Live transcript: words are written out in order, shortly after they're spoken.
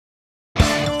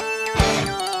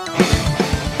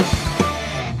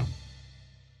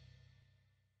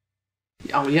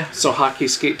Oh yeah, so hockey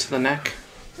skate to the neck.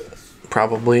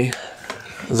 Probably.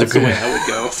 That's the way I would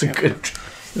go. That's a good.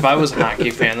 If I was a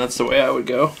hockey fan, that's the way I would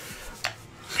go.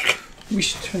 We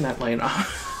should turn that light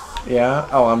off. Yeah.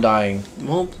 Oh, I'm dying.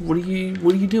 Well, what are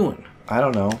you doing? I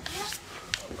don't know.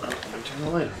 Turn the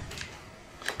light off.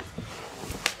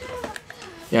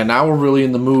 Yeah, now we're really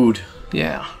in the mood.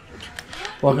 Yeah.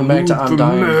 Welcome back to I'm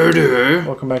Dying. Murder.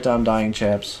 Welcome back to I'm Dying,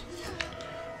 chaps.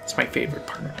 It's my favorite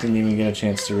part. Didn't even get a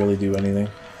chance to really do anything.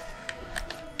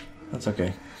 That's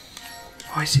okay.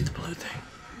 Oh, I see the blue thing.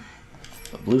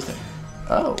 The blue thing.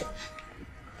 Oh.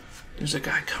 There's a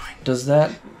guy coming. Does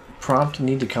that prompt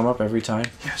need to come up every time?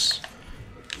 Yes.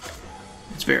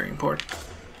 It's very important.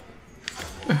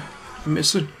 I'm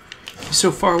missing. He's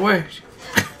so far away.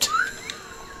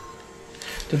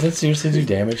 Did that seriously do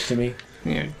damage to me?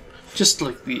 Yeah. Just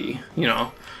like the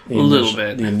little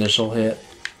bit. The initial hit.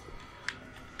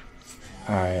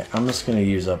 Alright, I'm just gonna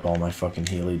use up all my fucking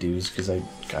Healy dues because I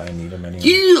kinda need them anyway.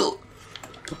 Heal!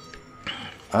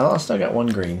 I still got one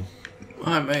green.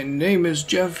 My name is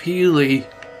Jeff Healy.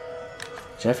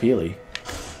 Jeff Healy.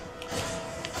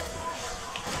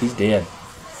 He's dead.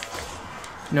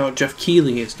 No, Jeff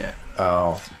Keighley is dead.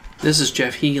 Oh. This is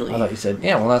Jeff Healy. I thought you said,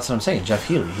 yeah, well, that's what I'm saying. Jeff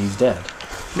Healy, he's dead.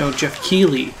 No, Jeff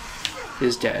Keighley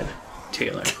is dead,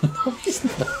 Taylor. No, he's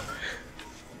not.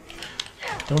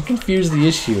 Don't confuse the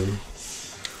issue.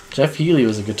 Jeff Healy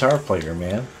was a guitar player,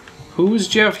 man. Who is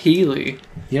Jeff Healy?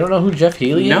 You don't know who Jeff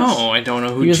Healy is? No, I don't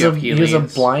know who Jeff Healy is. He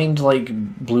was a blind, like,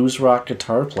 blues rock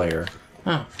guitar player.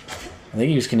 Oh. I think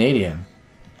he was Canadian.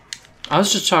 I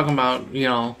was just talking about,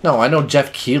 No, I know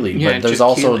Jeff Keighley, yeah, but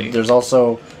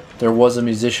there was a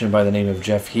musician by the name of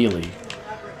Jeff Healy.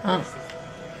 Oh.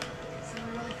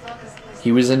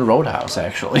 He was in Roadhouse,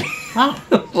 actually.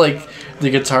 Oh. Like, the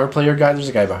guitar player guy, there's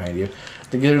a guy behind you.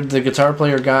 The guitar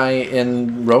player guy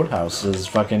in Roadhouse is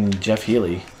fucking Jeff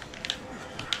Healy.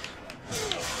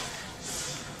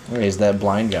 He's that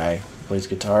blind guy who plays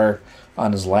guitar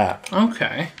on his lap.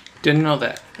 Okay. Didn't know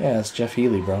that. Yeah, it's Jeff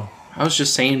Healy, bro. I was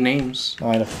just saying names. Oh,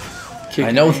 I know.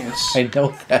 I know this. I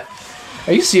know that.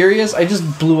 Are you serious? I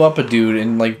just blew up a dude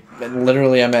and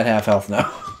literally I'm at half health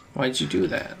now. Why'd you do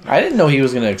that? I didn't know he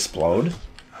was gonna explode.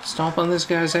 Stomp on this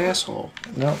guy's asshole.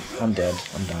 No, I'm dead.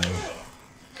 I'm dying.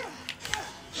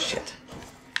 Shit.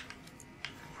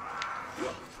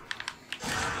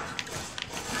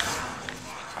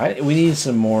 We need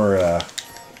some more,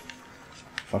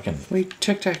 fucking... Wait,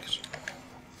 tic-tacs.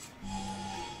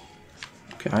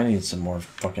 Okay. I need some more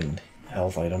fucking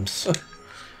health items.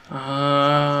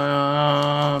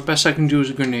 Best I can do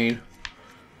is a grenade.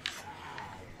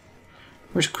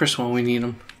 Where's Chris when we need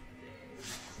him?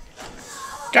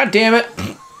 God damn it!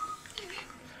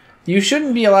 You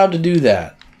shouldn't be allowed to do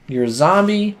that. You're a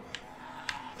zombie.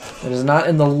 It is not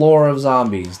in the lore of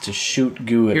zombies to shoot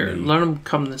goo at Here, me. let him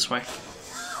come this way.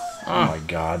 Oh my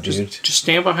god, dude. Just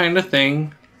stand behind a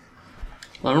thing.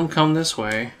 Let him come this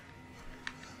way.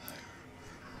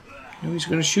 No, he's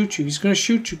gonna shoot you. He's gonna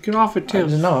shoot you. Get off it,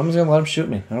 Tim. No, I'm just gonna let him shoot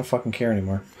me. I don't fucking care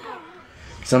anymore.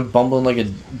 Because I'm bumbling like a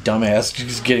dumbass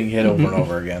just getting hit over and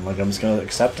over again. Like, I'm just gonna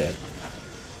accept it.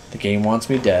 The game wants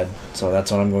me dead, so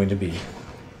that's what I'm going to be.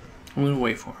 I'm gonna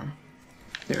wait for him.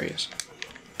 There he is.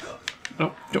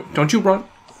 No, don't you run.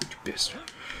 You bastard.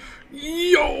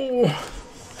 Yo!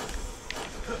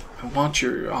 I want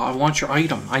your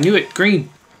item. I knew it. Green.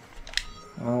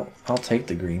 I'll take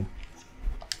the green.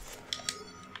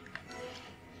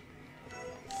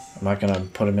 I'm not gonna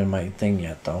put him in my thing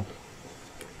yet, though.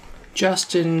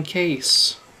 Just in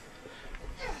case.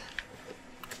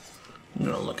 I'm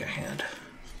gonna look ahead.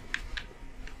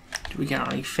 Do we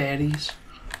got any fatties?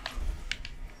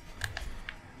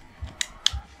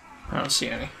 I don't see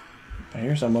any. I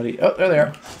hear somebody. Oh, there they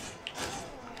are.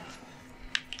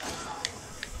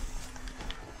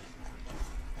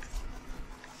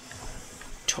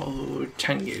 Oh,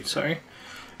 10 gauge, sorry.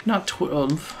 Not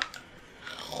 12.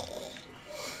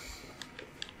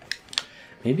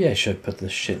 Maybe I should put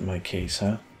this shit in my case,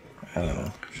 huh? I don't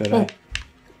know. Should I?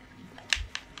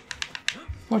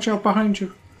 Watch out behind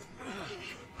you.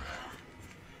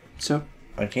 So?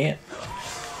 I can't.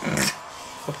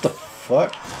 What the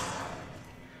fuck?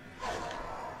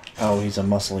 Oh, he's a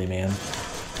muscly man.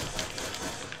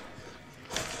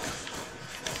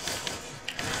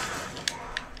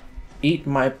 Eat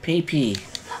my pee-pee.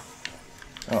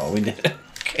 Oh, we did it.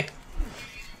 Okay.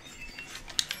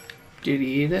 Did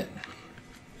he eat it?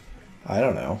 I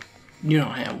don't know. You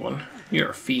don't have one.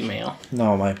 You're a female.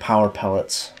 No, my power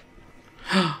pellets.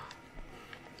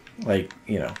 Like,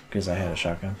 you know, because I had a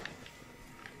shotgun.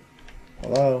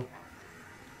 Hello?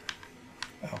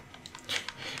 Oh.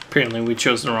 Apparently we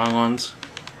chose the wrong ones.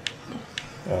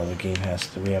 Oh, the game has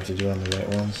to. We have to do it on the right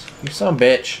ones. You son of a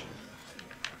bitch.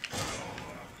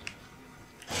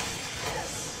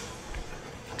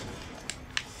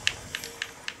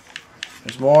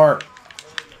 There's more.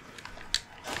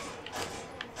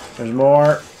 There's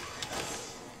more.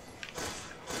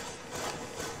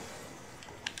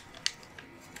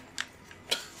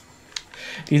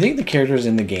 Do you think the characters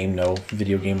in the game know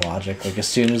video game logic? Like, as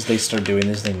soon as they start doing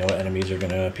this, they know enemies are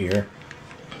going to appear?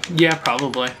 Yeah,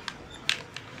 probably.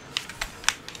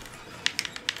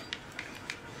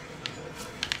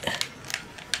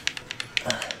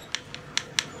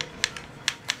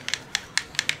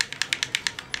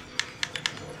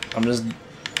 I'm just,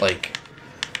 like...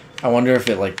 I wonder if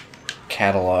it, like,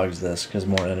 catalogs this, because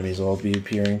more enemies will be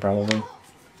appearing, probably.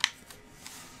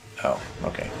 Oh,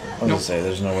 okay. I was gonna say,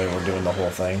 there's no way we're doing the whole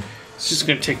thing. It's just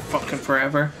gonna take fucking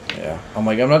forever. Yeah. I'm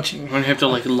like, I'm not... I'm gonna have to,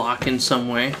 like, lock in some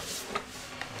way.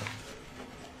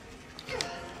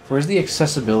 Where's the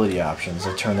accessibility options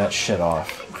to turn that shit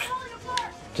off?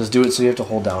 Just do it so you have to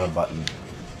hold down a button.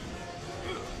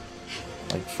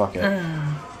 Like, fuck it.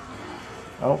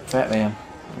 Oh, fat man.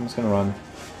 I'm just gonna run.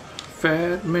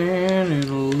 Fat man in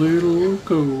a little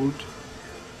coat.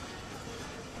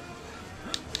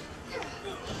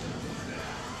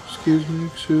 Excuse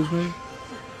me.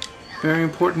 Very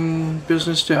important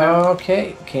business to have.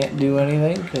 Okay, can't do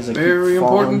anything because I Very keep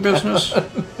important falling business.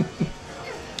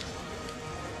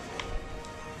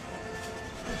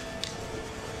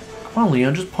 Come on,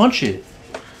 Leon, just punch it.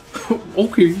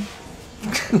 Okay.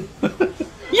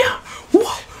 Yeah.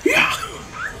 Yeah.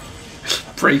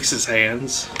 Breaks his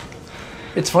hands.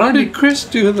 It's funny. How did Chris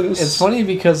do this? It's funny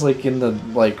because, like, in the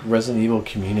Resident Evil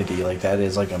community, like, that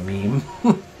is like a meme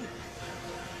or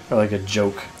like a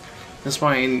joke. That's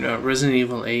why in Resident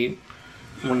Evil 8,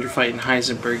 when you're fighting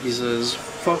Heisenberg, he says,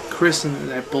 "Fuck Chris and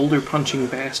that boulder punching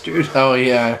bastard." Oh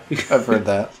yeah, I've heard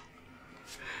that.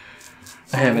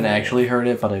 I haven't actually heard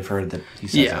it, but I've heard that he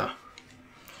says it.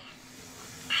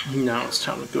 Now it's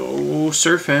time to go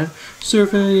surfing.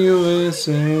 Surfing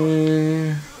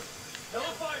USA.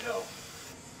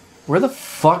 Where the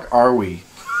fuck are we?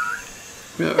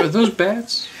 Are those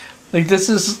bats? Like, this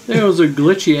is... Those are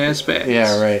glitchy ass bats.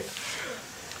 Yeah, right.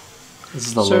 This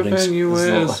is the loading screen.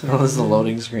 This is the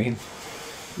loading screen.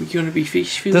 We gonna be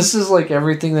fish food? This is like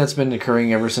everything that's been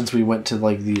occurring ever since we went to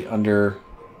like the under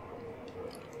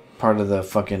part of the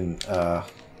fucking the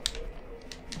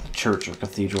church or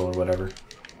cathedral or whatever.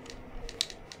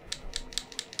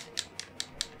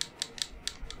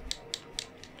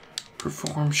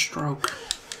 Perform stroke.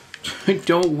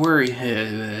 Don't worry.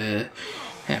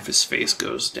 Half his face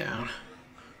goes down.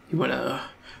 You wanna...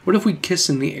 What if we kiss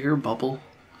in the air bubble?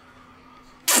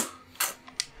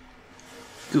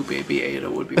 Goo Baby Ada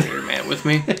would be very mad with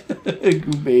me.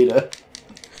 Goo Beta.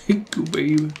 Goo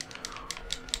Baby.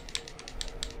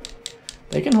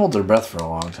 They can hold their breath for a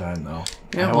long time, though.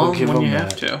 Yeah, well, when you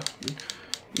have to.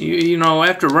 You know,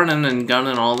 after running and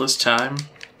gunning all this time,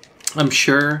 I'm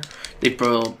sure they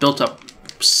built up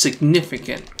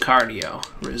significant cardio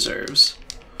reserves.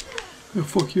 Oh,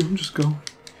 fuck you, I'm just going.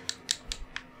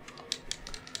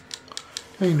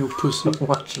 I ain't no pussy.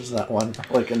 Watch that one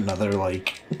for like another,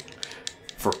 like,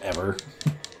 forever.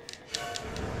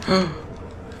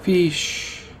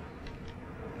 Fish.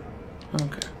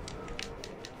 Okay.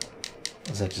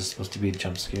 Is that just supposed to be a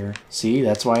jump scare? See,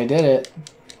 that's why I did it.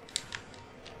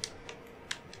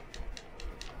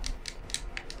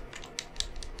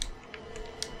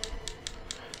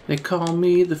 They call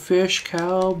me the fish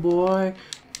cowboy.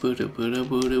 Buddha, Buddha,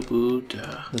 Buddha,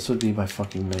 Buddha. This would be my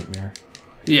fucking nightmare.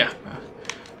 Yeah.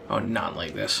 Oh, not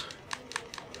like this.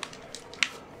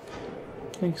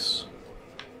 Thanks.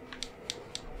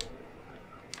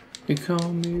 They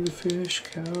call me the fish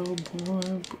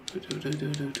cowboy.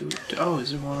 Oh,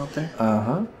 is there one up there?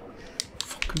 Uh-huh.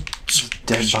 Fucking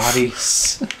dead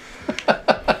bodies.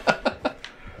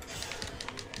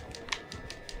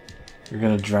 You're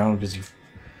gonna drown because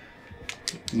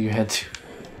you had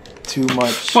too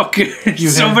much. Fuck it.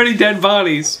 So many dead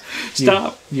bodies.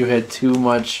 Stop. You had too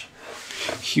much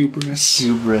hubris.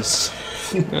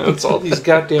 It's all these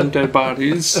goddamn dead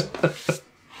bodies.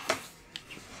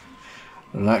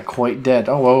 They're not quite dead.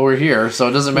 Oh, well, we're here, so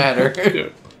it doesn't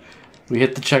matter. We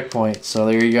hit the checkpoint, so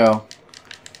there you go.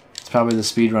 It's probably the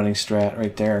speedrunning strat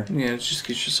right there. Yeah, just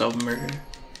get yourself murdered.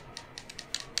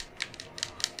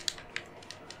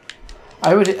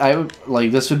 I would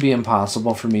like, this would be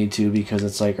impossible for me too, because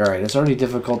it's like, alright, it's already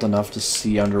difficult enough to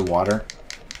see underwater,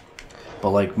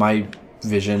 but like my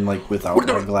vision, like, without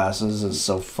my glasses is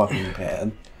so fucking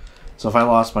bad. So if I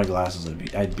lost my glasses,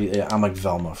 I'm like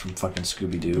Velma from fucking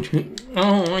Scooby-Doo.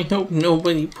 Oh, I hope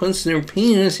nobody puts their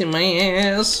penis in my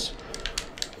ass.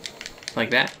 Like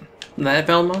that? That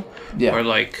Velma? Yeah. Or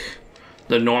like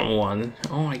the normal one.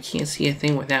 Oh, I can't see a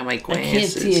thing without my glasses. I can't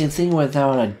see a thing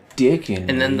without a dick in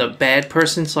And then the bad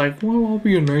person's like, well, I'll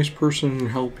be a nice person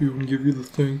and help you and give you the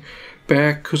thing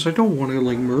back because I don't want to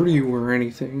like murder you or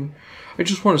anything. I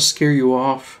just want to scare you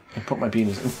off. And put my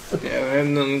penis in. Yeah,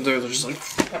 and then they're just like,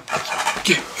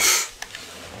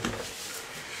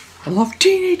 I love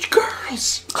teenage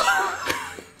girls.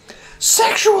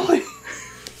 Sexually.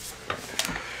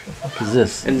 What is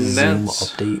this? And Zoom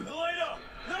that's update.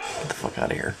 Get the fuck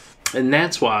out of here. And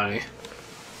that's why.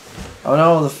 Oh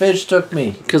no, the fish took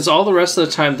me. Because all the rest of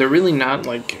the time, they're really not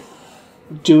like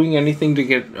doing anything to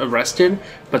get arrested,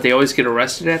 but they always get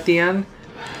arrested at the end.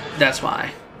 That's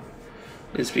why.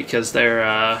 It's because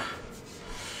they're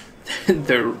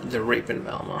raping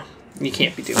Velma. You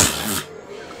can't be doing that.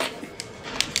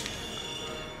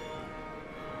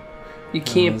 You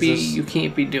can't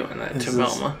be doing that to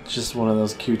Velma. Just one of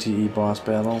those QTE boss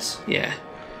battles. Yeah.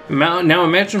 Now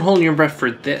imagine holding your breath for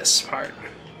this part.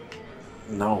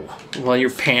 No. While you're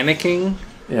panicking.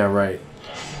 Yeah, right.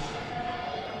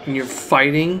 And you're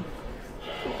fighting.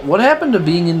 What happened to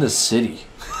being in the city?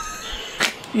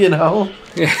 You know?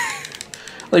 Yeah.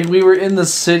 Like, we were in the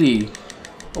city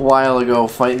a while ago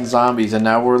fighting zombies, and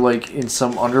now we're, like, in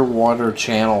some underwater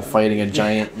channel fighting a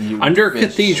giant mutant Under fish.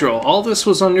 Cathedral. All this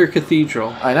was under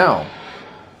Cathedral. I know.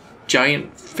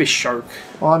 Giant fish shark.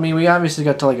 Well, I mean, we obviously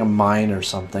got to, like, a mine or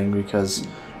something, because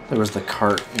there was the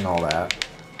cart and all that.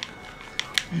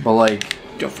 But, like...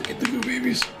 Don't forget the goo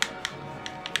babies.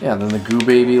 Yeah, then the goo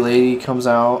baby lady comes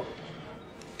out.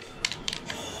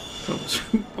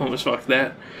 Almost fucked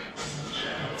that.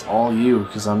 It's all you,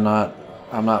 because I'm not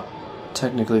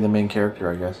technically the main character,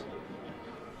 I guess.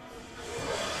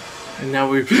 And now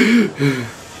we're...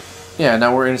 Yeah,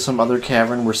 now we're in some other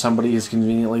cavern where somebody has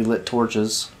conveniently lit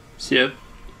torches. Yep.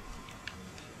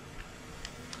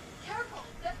 Careful!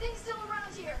 That thing's still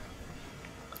around here!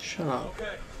 Shut up. Okay,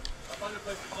 I'll find a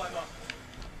place to climb up.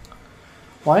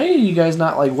 Why are you guys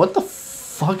not like, what the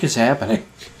fuck is happening?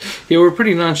 Yeah, we're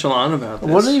pretty nonchalant about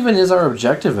this. What even is our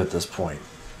objective at this point?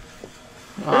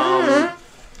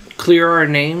 Clear our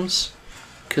names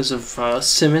because of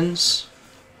Simmons.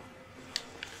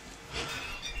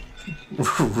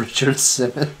 Richard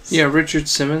Simmons? Yeah, Richard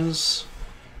Simmons.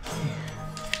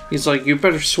 He's like, you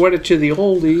better sweat it to the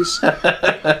oldies.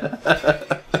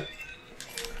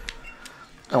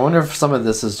 I wonder if some of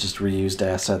this is just reused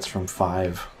assets from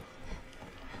 5.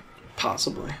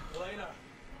 Possibly. Elena,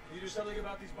 can you do something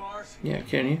about these bars? Yeah,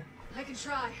 can you? I can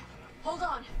try. Hold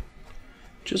on.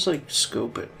 Just like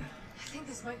scope it. I think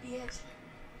this might be it.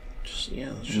 Just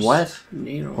yeah. Let's just What?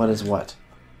 Needle. What is what?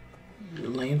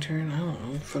 Lantern? I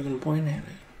don't know. Fucking point at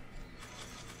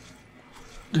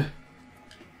it.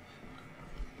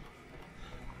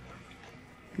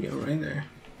 Yeah, right there.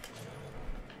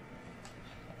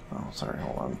 Oh, sorry,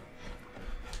 hold on.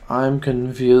 I'm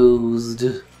confused.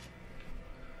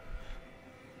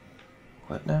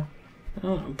 What now? I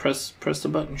don't know. Press the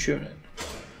button. Shoot it.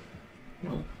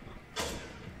 No.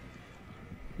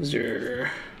 Is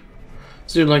there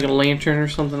like a lantern or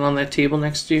something on that table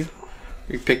next to you?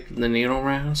 You picked the needle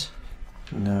rounds?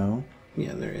 No.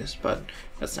 Yeah, there is, but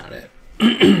that's not it.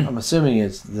 I'm assuming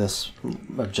it's this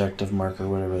objective marker,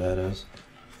 whatever that is.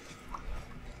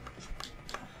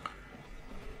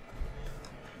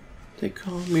 They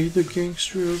call me the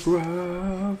gangster of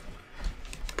rock.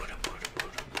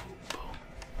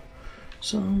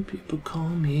 Some people call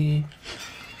me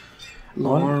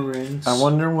Lawrence. I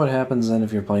wonder what happens then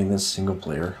if you're playing this single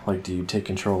player. Like, do you take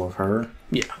control of her?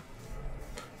 Yeah.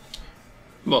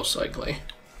 Most likely.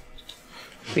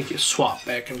 I think you swap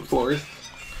back and forth.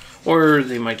 Or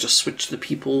they might just switch the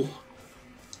people.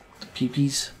 The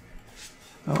peepees?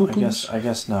 Oh, Poo-poos? I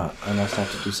guess not. I must have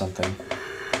to do something.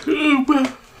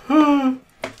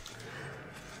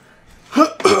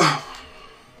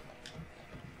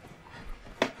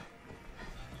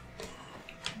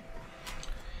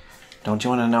 Don't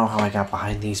you want to know how I got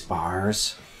behind these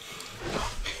bars?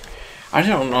 I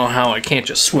don't know how I can't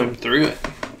just swim through it.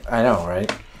 I know,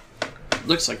 right?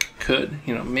 Looks like I could.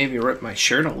 You know, maybe rip my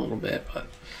shirt a little bit, but...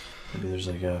 Maybe there's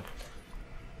like a...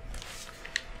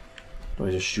 Do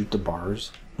I just shoot the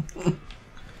bars? It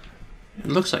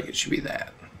looks like it should be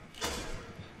that.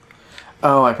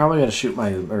 Oh, I probably gotta shoot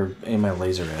my... or aim my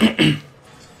laser at it.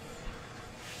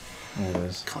 There it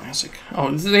is. Classic. Oh,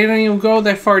 they don't even go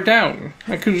that far down.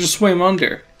 I could have just swam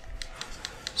under.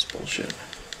 It's bullshit.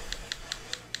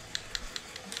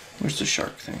 Where's the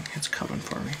shark thing? It's coming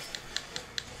for me.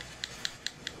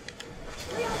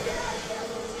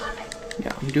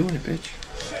 Yeah, I'm doing it, bitch.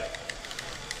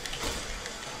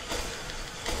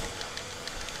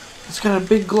 It's got a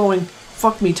big glowing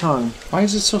fuck me tongue. Why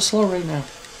is it so slow right now?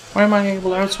 Why am I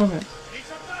able to outswim it?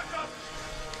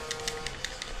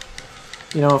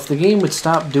 You know, if the game would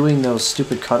stop doing those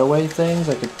stupid cutaway things,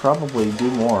 I could probably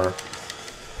do more.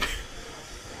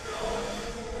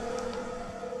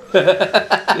 And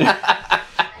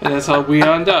that's how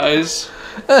Leon dies.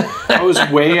 I was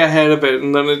way ahead of it,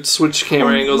 and then it switched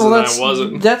camera angles, and I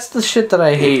wasn't. That's the shit that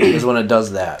I hate, is when it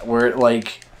does that. Where it,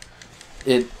 like,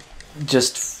 it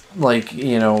just, like,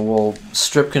 you know, will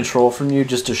strip control from you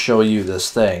just to show you this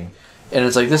thing. And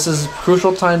it's like, this is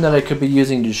crucial time that I could be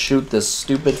using to shoot this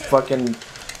stupid fucking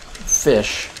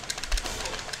fish.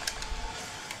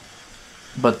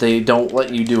 But they don't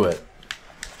let you do it.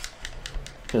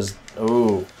 Because,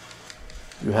 oh,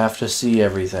 you have to see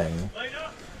everything.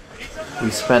 We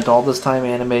spent all this time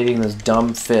animating this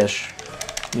dumb fish.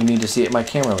 You need to see it. My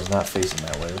camera was not facing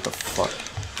that way. What the fuck,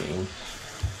 game?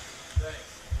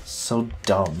 So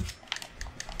dumb.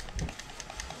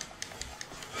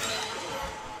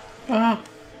 Ah.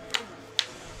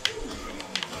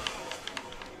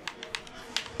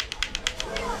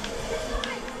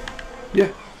 Yeah,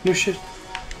 no shit.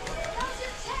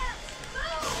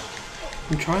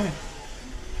 I'm trying.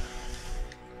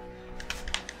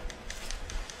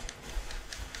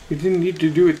 You didn't need to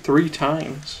do it 3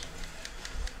 times.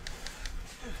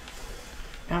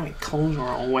 Now my clothes are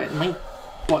all wet and my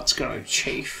butt's gonna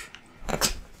chafe.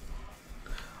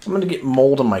 I'm gonna get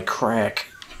mold on my crack.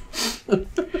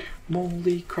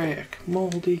 Moldy crack,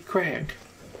 moldy crack.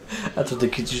 That's what the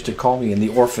kids used to call me in the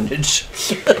orphanage.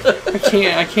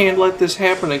 I can't let this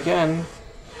happen again.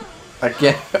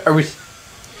 Again, are we?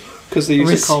 Because they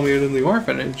used to call me in the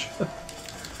orphanage.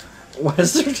 Why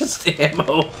is there just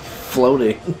ammo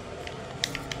floating?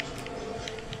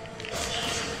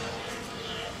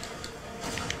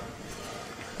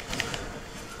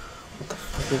 What the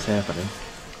fuck is happening?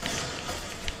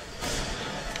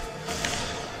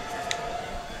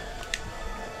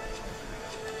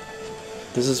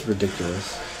 This is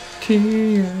ridiculous.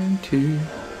 TNT.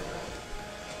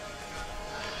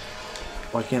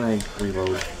 Why can't I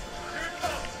reload?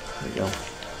 There you go.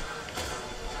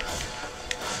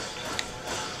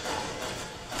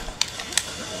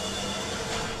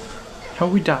 How are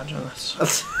we dodging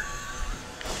this?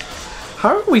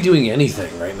 How are we doing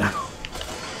anything right now?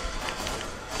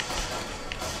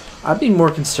 I'd be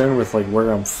more concerned with like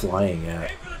where I'm flying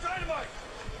at.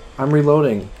 I'm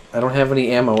reloading. I don't have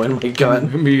any ammo in my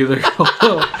gun. Me either.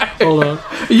 Hold on.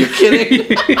 Are you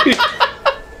kidding?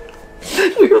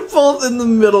 We were both in the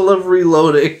middle of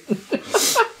reloading.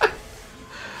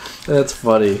 That's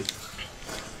funny.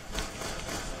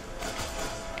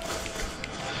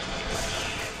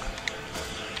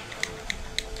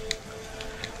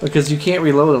 Because you can't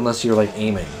reload unless you're like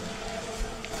aiming.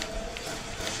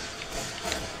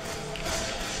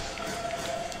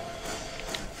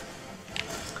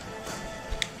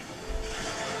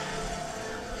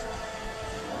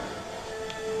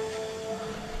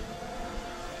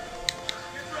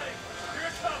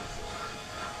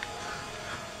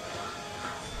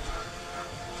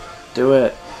 Do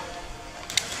it.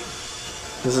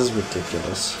 This is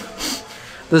ridiculous.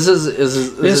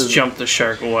 This jumped the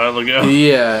shark a while ago.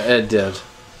 Yeah, it did.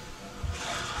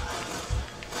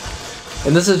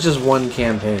 And this is just one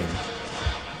campaign.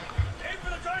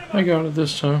 I got it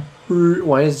this time.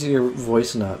 Why is your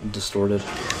voice not distorted?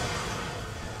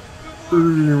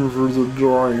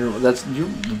 That's, you're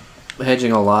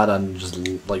hedging a lot on just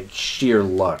like sheer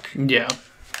luck. Yeah.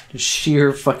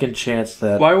 Sheer fucking chance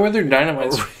that. Why were there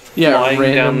dynamites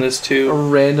flying down this too? A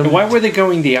random. And why were they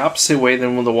going the opposite way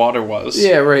than when the water was?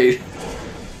 Yeah, right.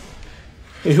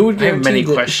 And who would I have many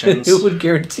that, questions. Who would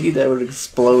guarantee that would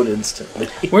explode instantly?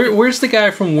 Where's the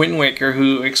guy from Wind Waker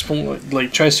who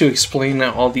tries to explain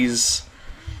that all these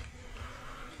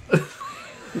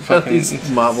these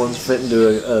moblins fit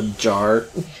into a jar?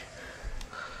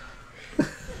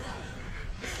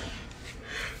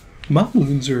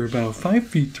 Moblins are about 5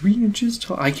 feet 3 inches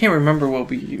tall. I can't remember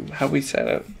how we set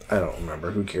it. I don't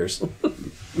remember. Who cares?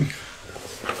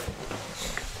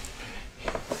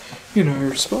 In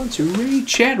our sponsor, Raid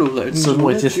Shadowlands. So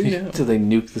wait, did they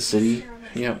nuke the city?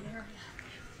 Yep.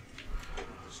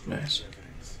 Nice.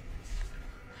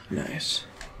 Nice.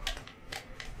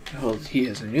 Oh, he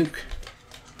has a nuke.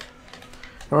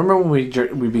 I remember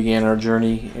when we began our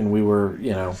journey and we were,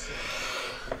 you know,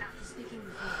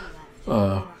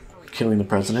 killing the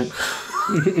president.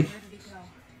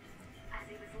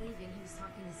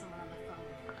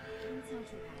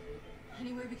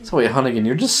 So wait, Hunnigan,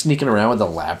 you're just sneaking around with a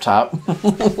laptop,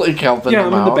 like helping Yeah,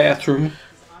 them I'm in out. the bathroom.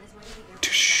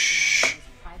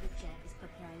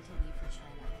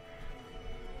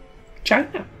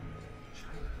 China.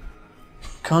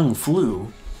 Kung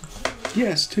Flu.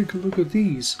 Yes, take a look at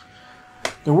these.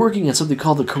 They're working on something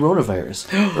called the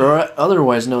coronavirus, or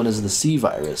otherwise known as the C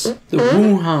virus. The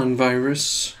Wuhan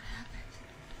virus.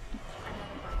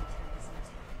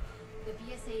 The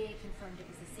BSAA confirmed it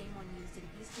was the same one used in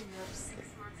Eastern Europe 6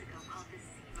 months ago called the C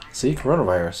virus. See,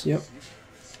 coronavirus. Yep.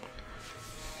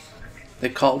 They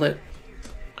called it.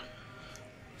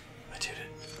 I did it.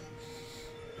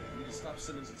 We need to stop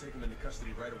Simmons and take him into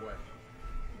custody right away.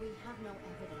 We have no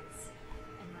evidence.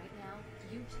 And right now,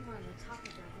 you two are on the top of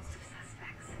their list of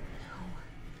suspects.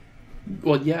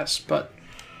 Well, yes, but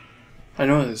I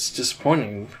know it's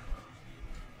disappointing.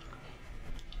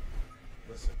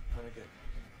 Listen, Hunnigan,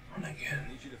 And I again,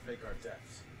 need you to fake our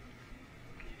deaths.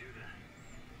 Can you do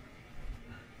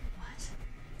that? What?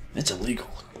 It's illegal.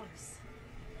 Of course.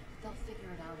 They'll figure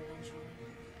it out eventually.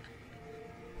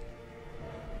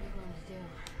 What are you going to do?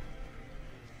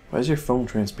 Why is your phone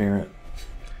transparent?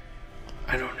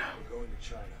 I don't know. We're going to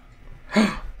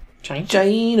China. China.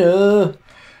 China.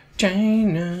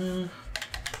 China.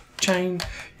 China.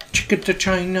 Chicken to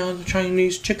China, the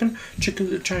Chinese chicken. Chicken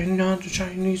to China, the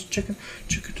Chinese chicken.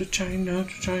 Chicken to China, the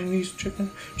Chinese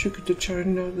chicken. Chicken to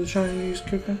China, the Chinese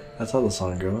chicken. That's how the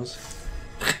song goes.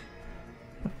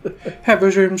 Have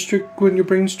a drumstick when your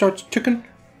brain starts ticking.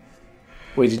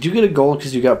 Wait, did you get a gold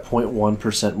because you got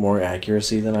 0.1% more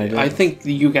accuracy than I did? I think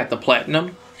you got the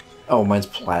platinum. Oh, mine's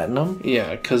platinum?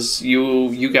 Yeah, because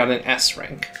you got an S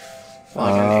rank. Well, I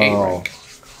got an A rank.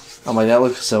 I'm like, that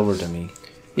looks silver to me.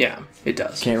 Yeah, it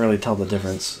does. Can't really tell the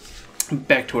difference.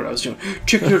 Back to what I was doing.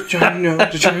 Chicken to China,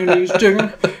 the Chinese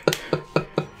chicken.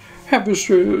 Have a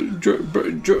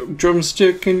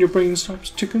drumstick and your brain stops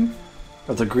ticking.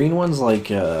 Are the green ones like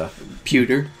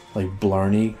Pewter.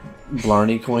 Blarney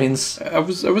coins? I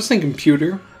was thinking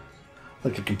pewter.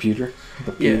 Like a computer?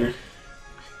 The Yeah. pewter?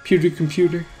 Pewter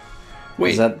computer.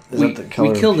 Wait, Is that the color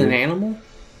we of killed an pewter? animal?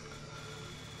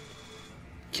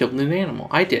 Killed an animal.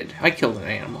 I did. I killed an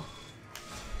animal.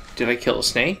 Did I kill a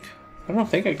snake? I don't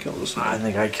think I killed a snake. I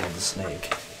think I killed the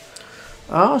snake.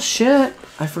 Oh shit!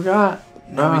 I forgot.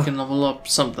 Now we can level up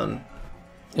something.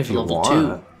 If you level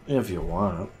want. If you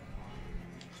want.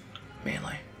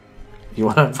 Melee. You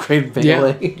want to upgrade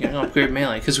melee? Yeah, yeah, upgrade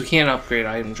melee. Because we can't upgrade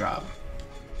item drop.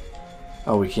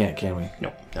 Oh, we can't, can we?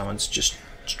 No, that one's just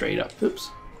straight up. Oops.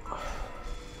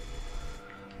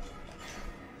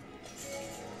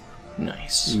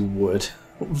 Nice. You would.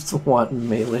 Want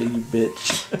melee, you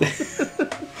bitch.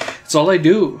 That's all I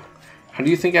do. How do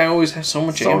you think I always have so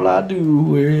much That's all ammo? I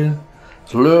do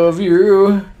is love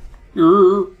you.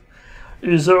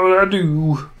 Is all I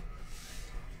do.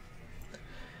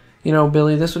 You know,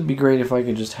 Billy, this would be great if I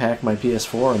could just hack my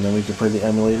PS4 and then we could play the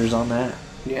emulators on that.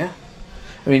 Yeah.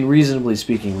 I mean, reasonably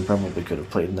speaking, we probably could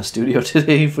have played in the studio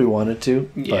today if we wanted to.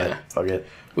 Yeah. But fuck it.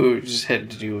 We just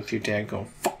had to deal with your dad going,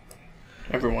 fuck,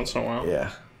 every once in a while.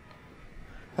 Yeah.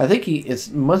 I think he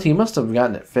must have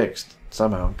gotten it fixed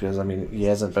somehow, because, I mean, he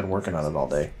hasn't been working on it all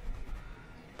day.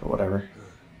 But whatever.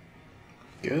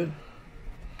 Good.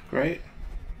 Great.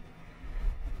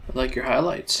 I like your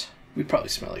highlights. We probably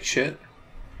smell like shit.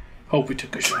 Hope we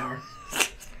took a shower.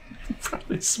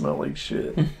 Probably smell like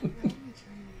shit. Maybe.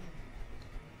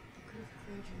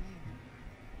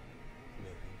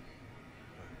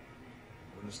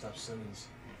 Wouldn't have stopped Simmons.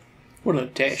 What a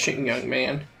dashing young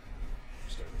man.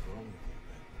 Started growing a little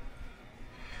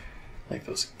bit. Like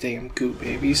those damn goo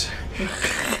babies.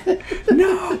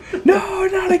 No,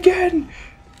 not again.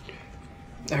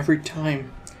 Every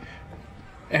time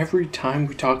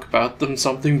we talk about them,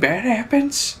 something bad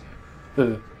happens.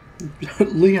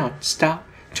 Leon, stop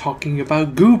talking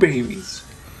about goo babies.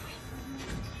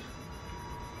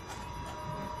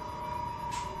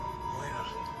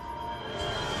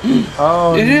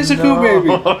 Oh, It is a goo baby.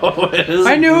 It is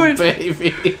I a knew goo it.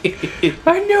 baby.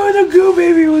 I knew the goo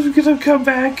baby was gonna come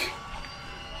back.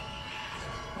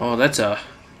 Oh, that's not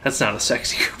a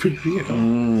sexy goo baby at all.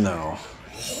 No.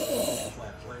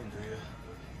 Flat plane, do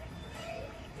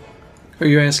you? Are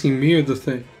you asking me or the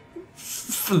thing?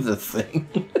 For the thing.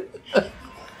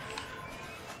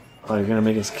 Oh, you're gonna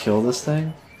make us kill this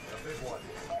thing? A big one.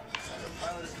 The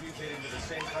pilot is mutating to the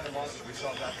same kind of monster we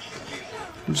saw back at the beach.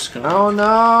 I'm just gonna. Oh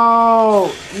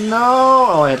no! No!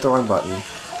 Oh, I hit the wrong button.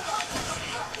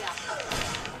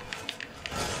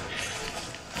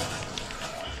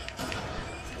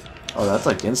 Oh, that's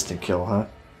like instant kill, huh?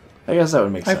 I guess that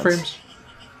would make High sense. frames.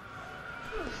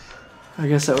 I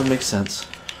guess that would make sense.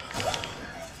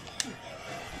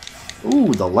 Ooh,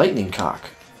 Ooh, the lightning cock.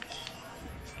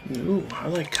 Ooh, I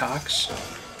like cocks.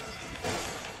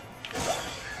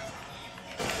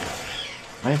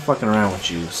 I ain't fucking around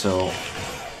with you, so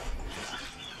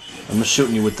I'm just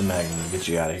shooting you with the magnum to get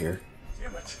you out of here.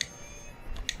 Damn it.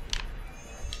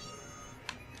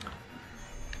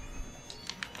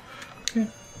 Okay.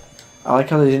 I like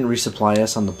how they didn't resupply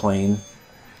us on the plane.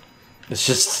 It's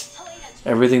just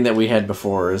everything that we had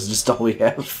before is just all we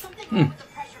have. Something wrong with the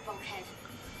pressure boat head.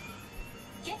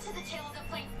 Get to the tail of the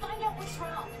plane. Find out what's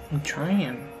wrong. I'm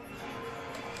trying.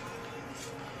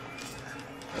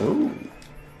 Ooh.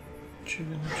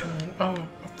 Oh,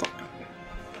 fuck.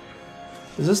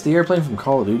 Is this the airplane from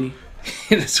Call of Duty?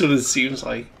 That's what it seems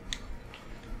like.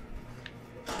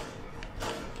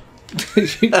 Calm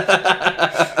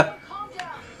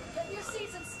down. Get your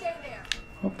seats and stay there.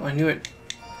 Oh, I knew it.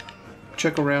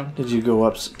 Check around. Did you go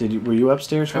up? Were you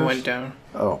upstairs I first? went down.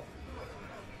 Oh.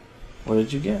 What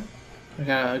did you get? I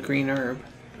got a green herb.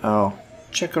 Oh.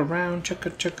 Check around. Check I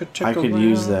around. could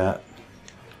use that.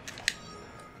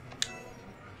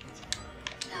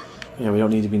 Yeah, we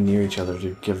don't need to be near each other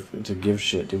to give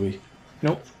shit, do we?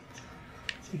 Nope.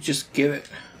 You just give it.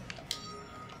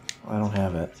 I don't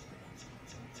have it.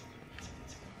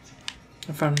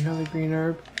 I found another green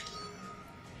herb.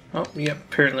 Oh, yep.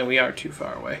 Apparently we are too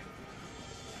far away.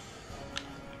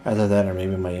 Either that or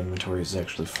maybe my inventory is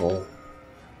actually full.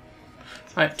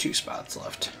 I have 2 spots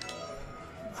left.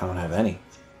 I don't have any.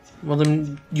 Well,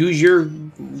 then use your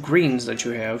greens that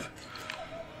you have.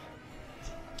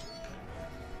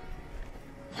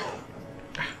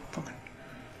 Ah, fucking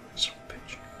son of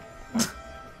a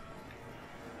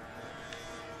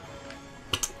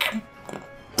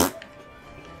bitch.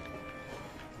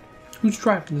 Who's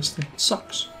driving this thing? It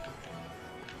sucks.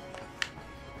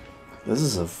 This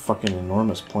is a fucking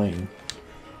enormous plane.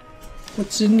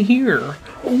 What's in here?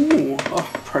 Ooh, a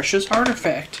precious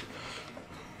artifact.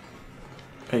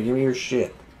 Hey, give me your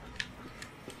shit.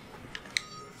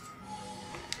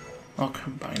 I'll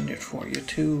combine it for you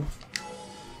too.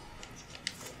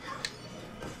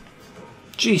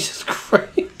 Jesus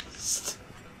Christ.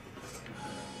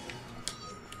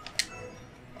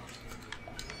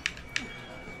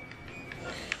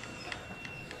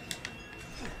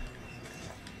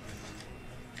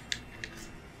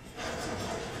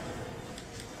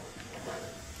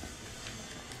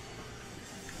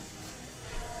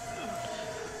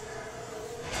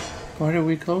 Why did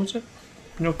we close it?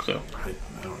 No clue. I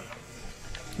don't know.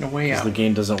 No way Because out. the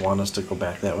game doesn't want us to go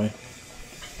back that way.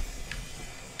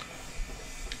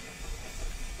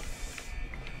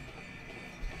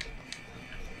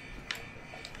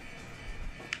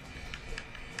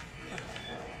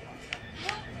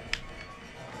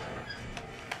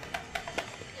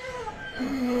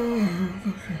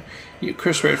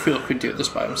 Chris Redfield could do this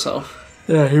by himself.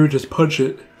 Yeah, he would just punch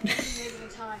it. Losing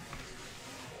time.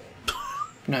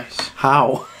 Nice.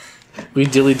 How? We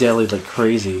dilly-dallied like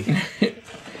crazy.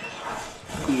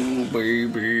 Ooh,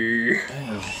 baby.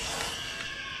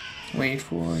 Wait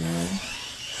for you.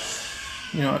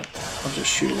 You know what? I'll just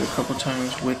shoot it a couple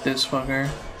times with this fucker.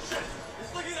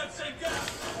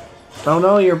 Oh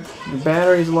no, your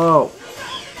battery's low.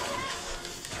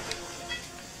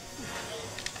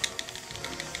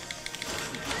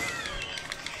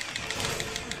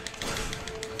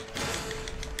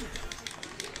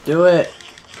 Do it.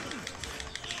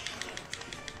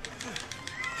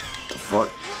 The fuck?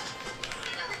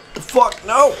 The fuck?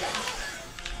 No!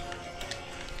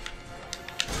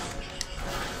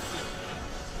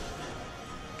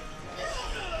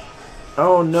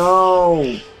 Oh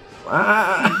no!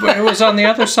 Ah! But it was on the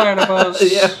other side of us.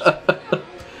 Yeah.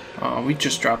 Oh, we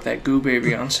just dropped that goo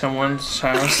baby on someone's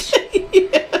house.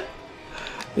 Yeah.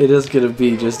 It is gonna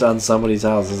be just on somebody's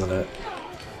house, isn't it?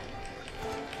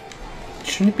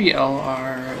 Shouldn't it be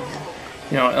LR?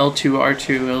 You know, L2,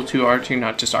 R2, L2, R2,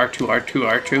 not just R2,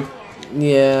 R2, R2?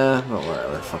 Yeah, well,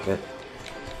 whatever, fuck it.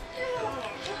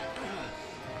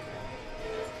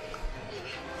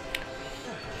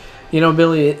 You know,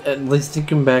 Billy, at least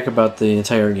thinking back about the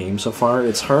entire game so far,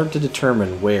 it's hard to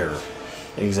determine where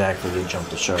exactly you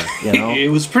jumped the shark, you know? It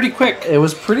was pretty quick. It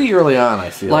was pretty early on,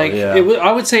 I feel. Like, yeah.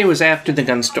 I would say it was after the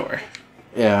gun store.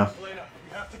 Yeah. Elena, we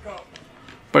have to go.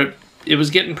 But it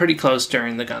was getting pretty close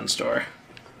during the gun store.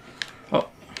 Oh.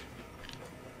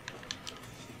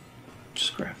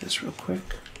 Just grab this real quick.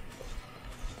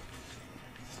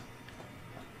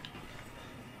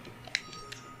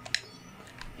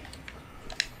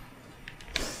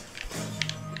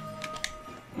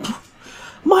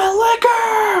 My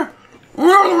liquor!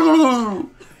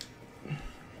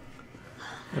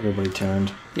 Everybody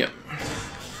turned. Yep.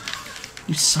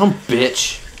 You some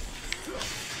bitch.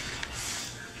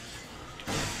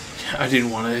 I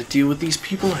didn't want to deal with these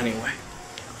people anyway.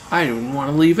 I didn't want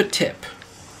to leave a tip.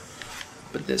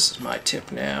 But this is my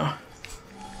tip now.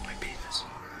 My penis.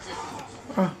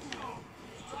 Oh.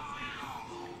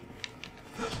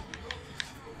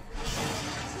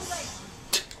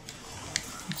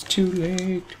 It's too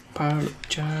late to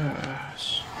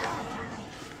apologize.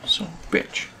 So,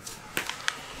 bitch.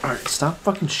 Alright, stop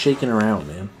fucking shaking around,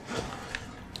 man.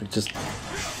 Like, just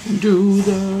Do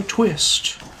the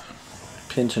twist.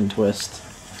 pinch and twist.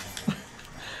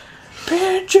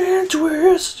 Pinch and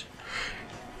twist.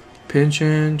 Pinch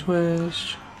and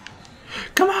twist.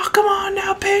 Come on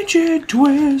now, pinch and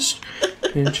twist.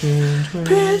 Pinch and twist.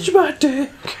 Pinch my dick.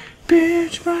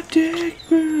 Pinch my dick.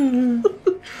 And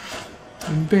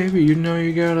baby, you know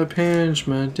you gotta pinch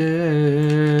my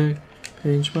dick.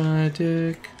 Pinch my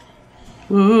dick.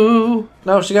 Ooh.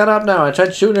 No, she got up now. I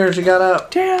tried shooting her, she got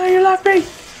up. Taylor, you left me.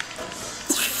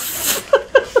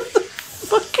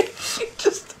 Fucking,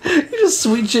 you just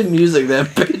sweet shit music, that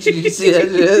bitch. Did you see that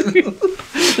shit?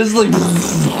 Just like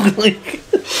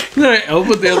Then I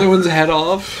elbowed the other one's head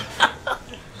off.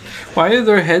 Why are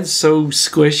their heads so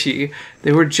squishy?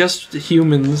 They were just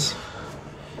humans.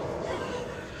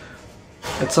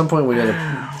 At some point we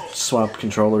gotta swap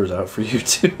controllers out for you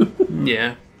too.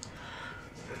 Yeah.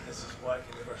 This is why I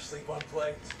can never sleep on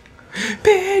planes.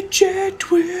 Pinch and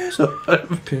twist.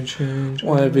 Pinch and twist.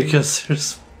 Why? Because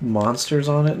there's monsters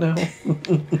on it now?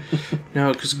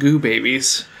 No, because goo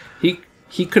babies.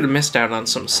 He could have missed out on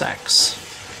some sex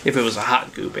if it was a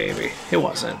hot goo baby. It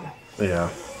wasn't. Yeah.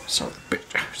 Son of a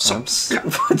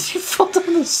bitch. What? You fell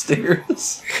down the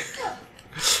stairs?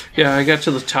 Yeah, I got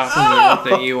to the top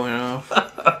and then you went off.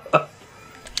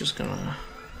 Just gonna...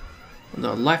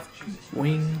 The left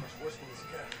wing...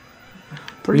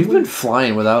 We've been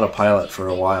flying without a pilot for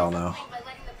a while now. By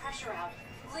letting the pressure out.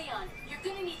 Leon, you're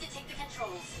gonna need to take the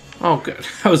controls. Oh, good.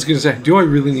 I was gonna say, do I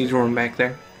really need to run back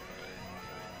there?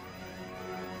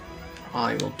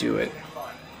 I will do it.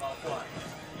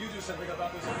 You do something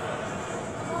about this.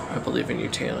 I believe in you,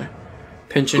 Taylor.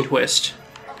 Pinch and twist.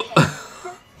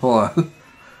 Hold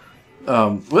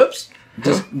on. Whoops.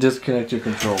 Disconnect your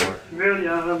controller.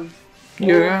 William.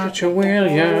 You got your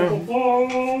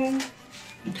William.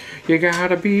 You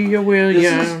gotta be a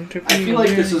William. I feel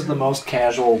like this is the most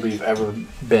casual we've ever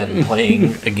been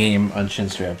playing a game on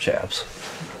Chinstrap Chaps.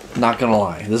 Not gonna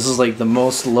lie. This is like the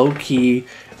most low-key.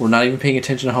 We're not even paying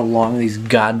attention to how long these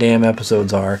goddamn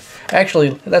episodes are.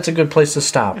 Actually, that's a good place to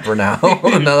stop for now.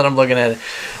 Now that I'm looking at it.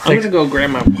 I'm gonna go grab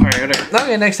my powder.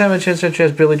 Okay, next time on Chinstrap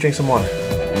Chaps, Billy, drink some water.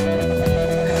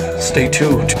 Stay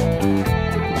tuned.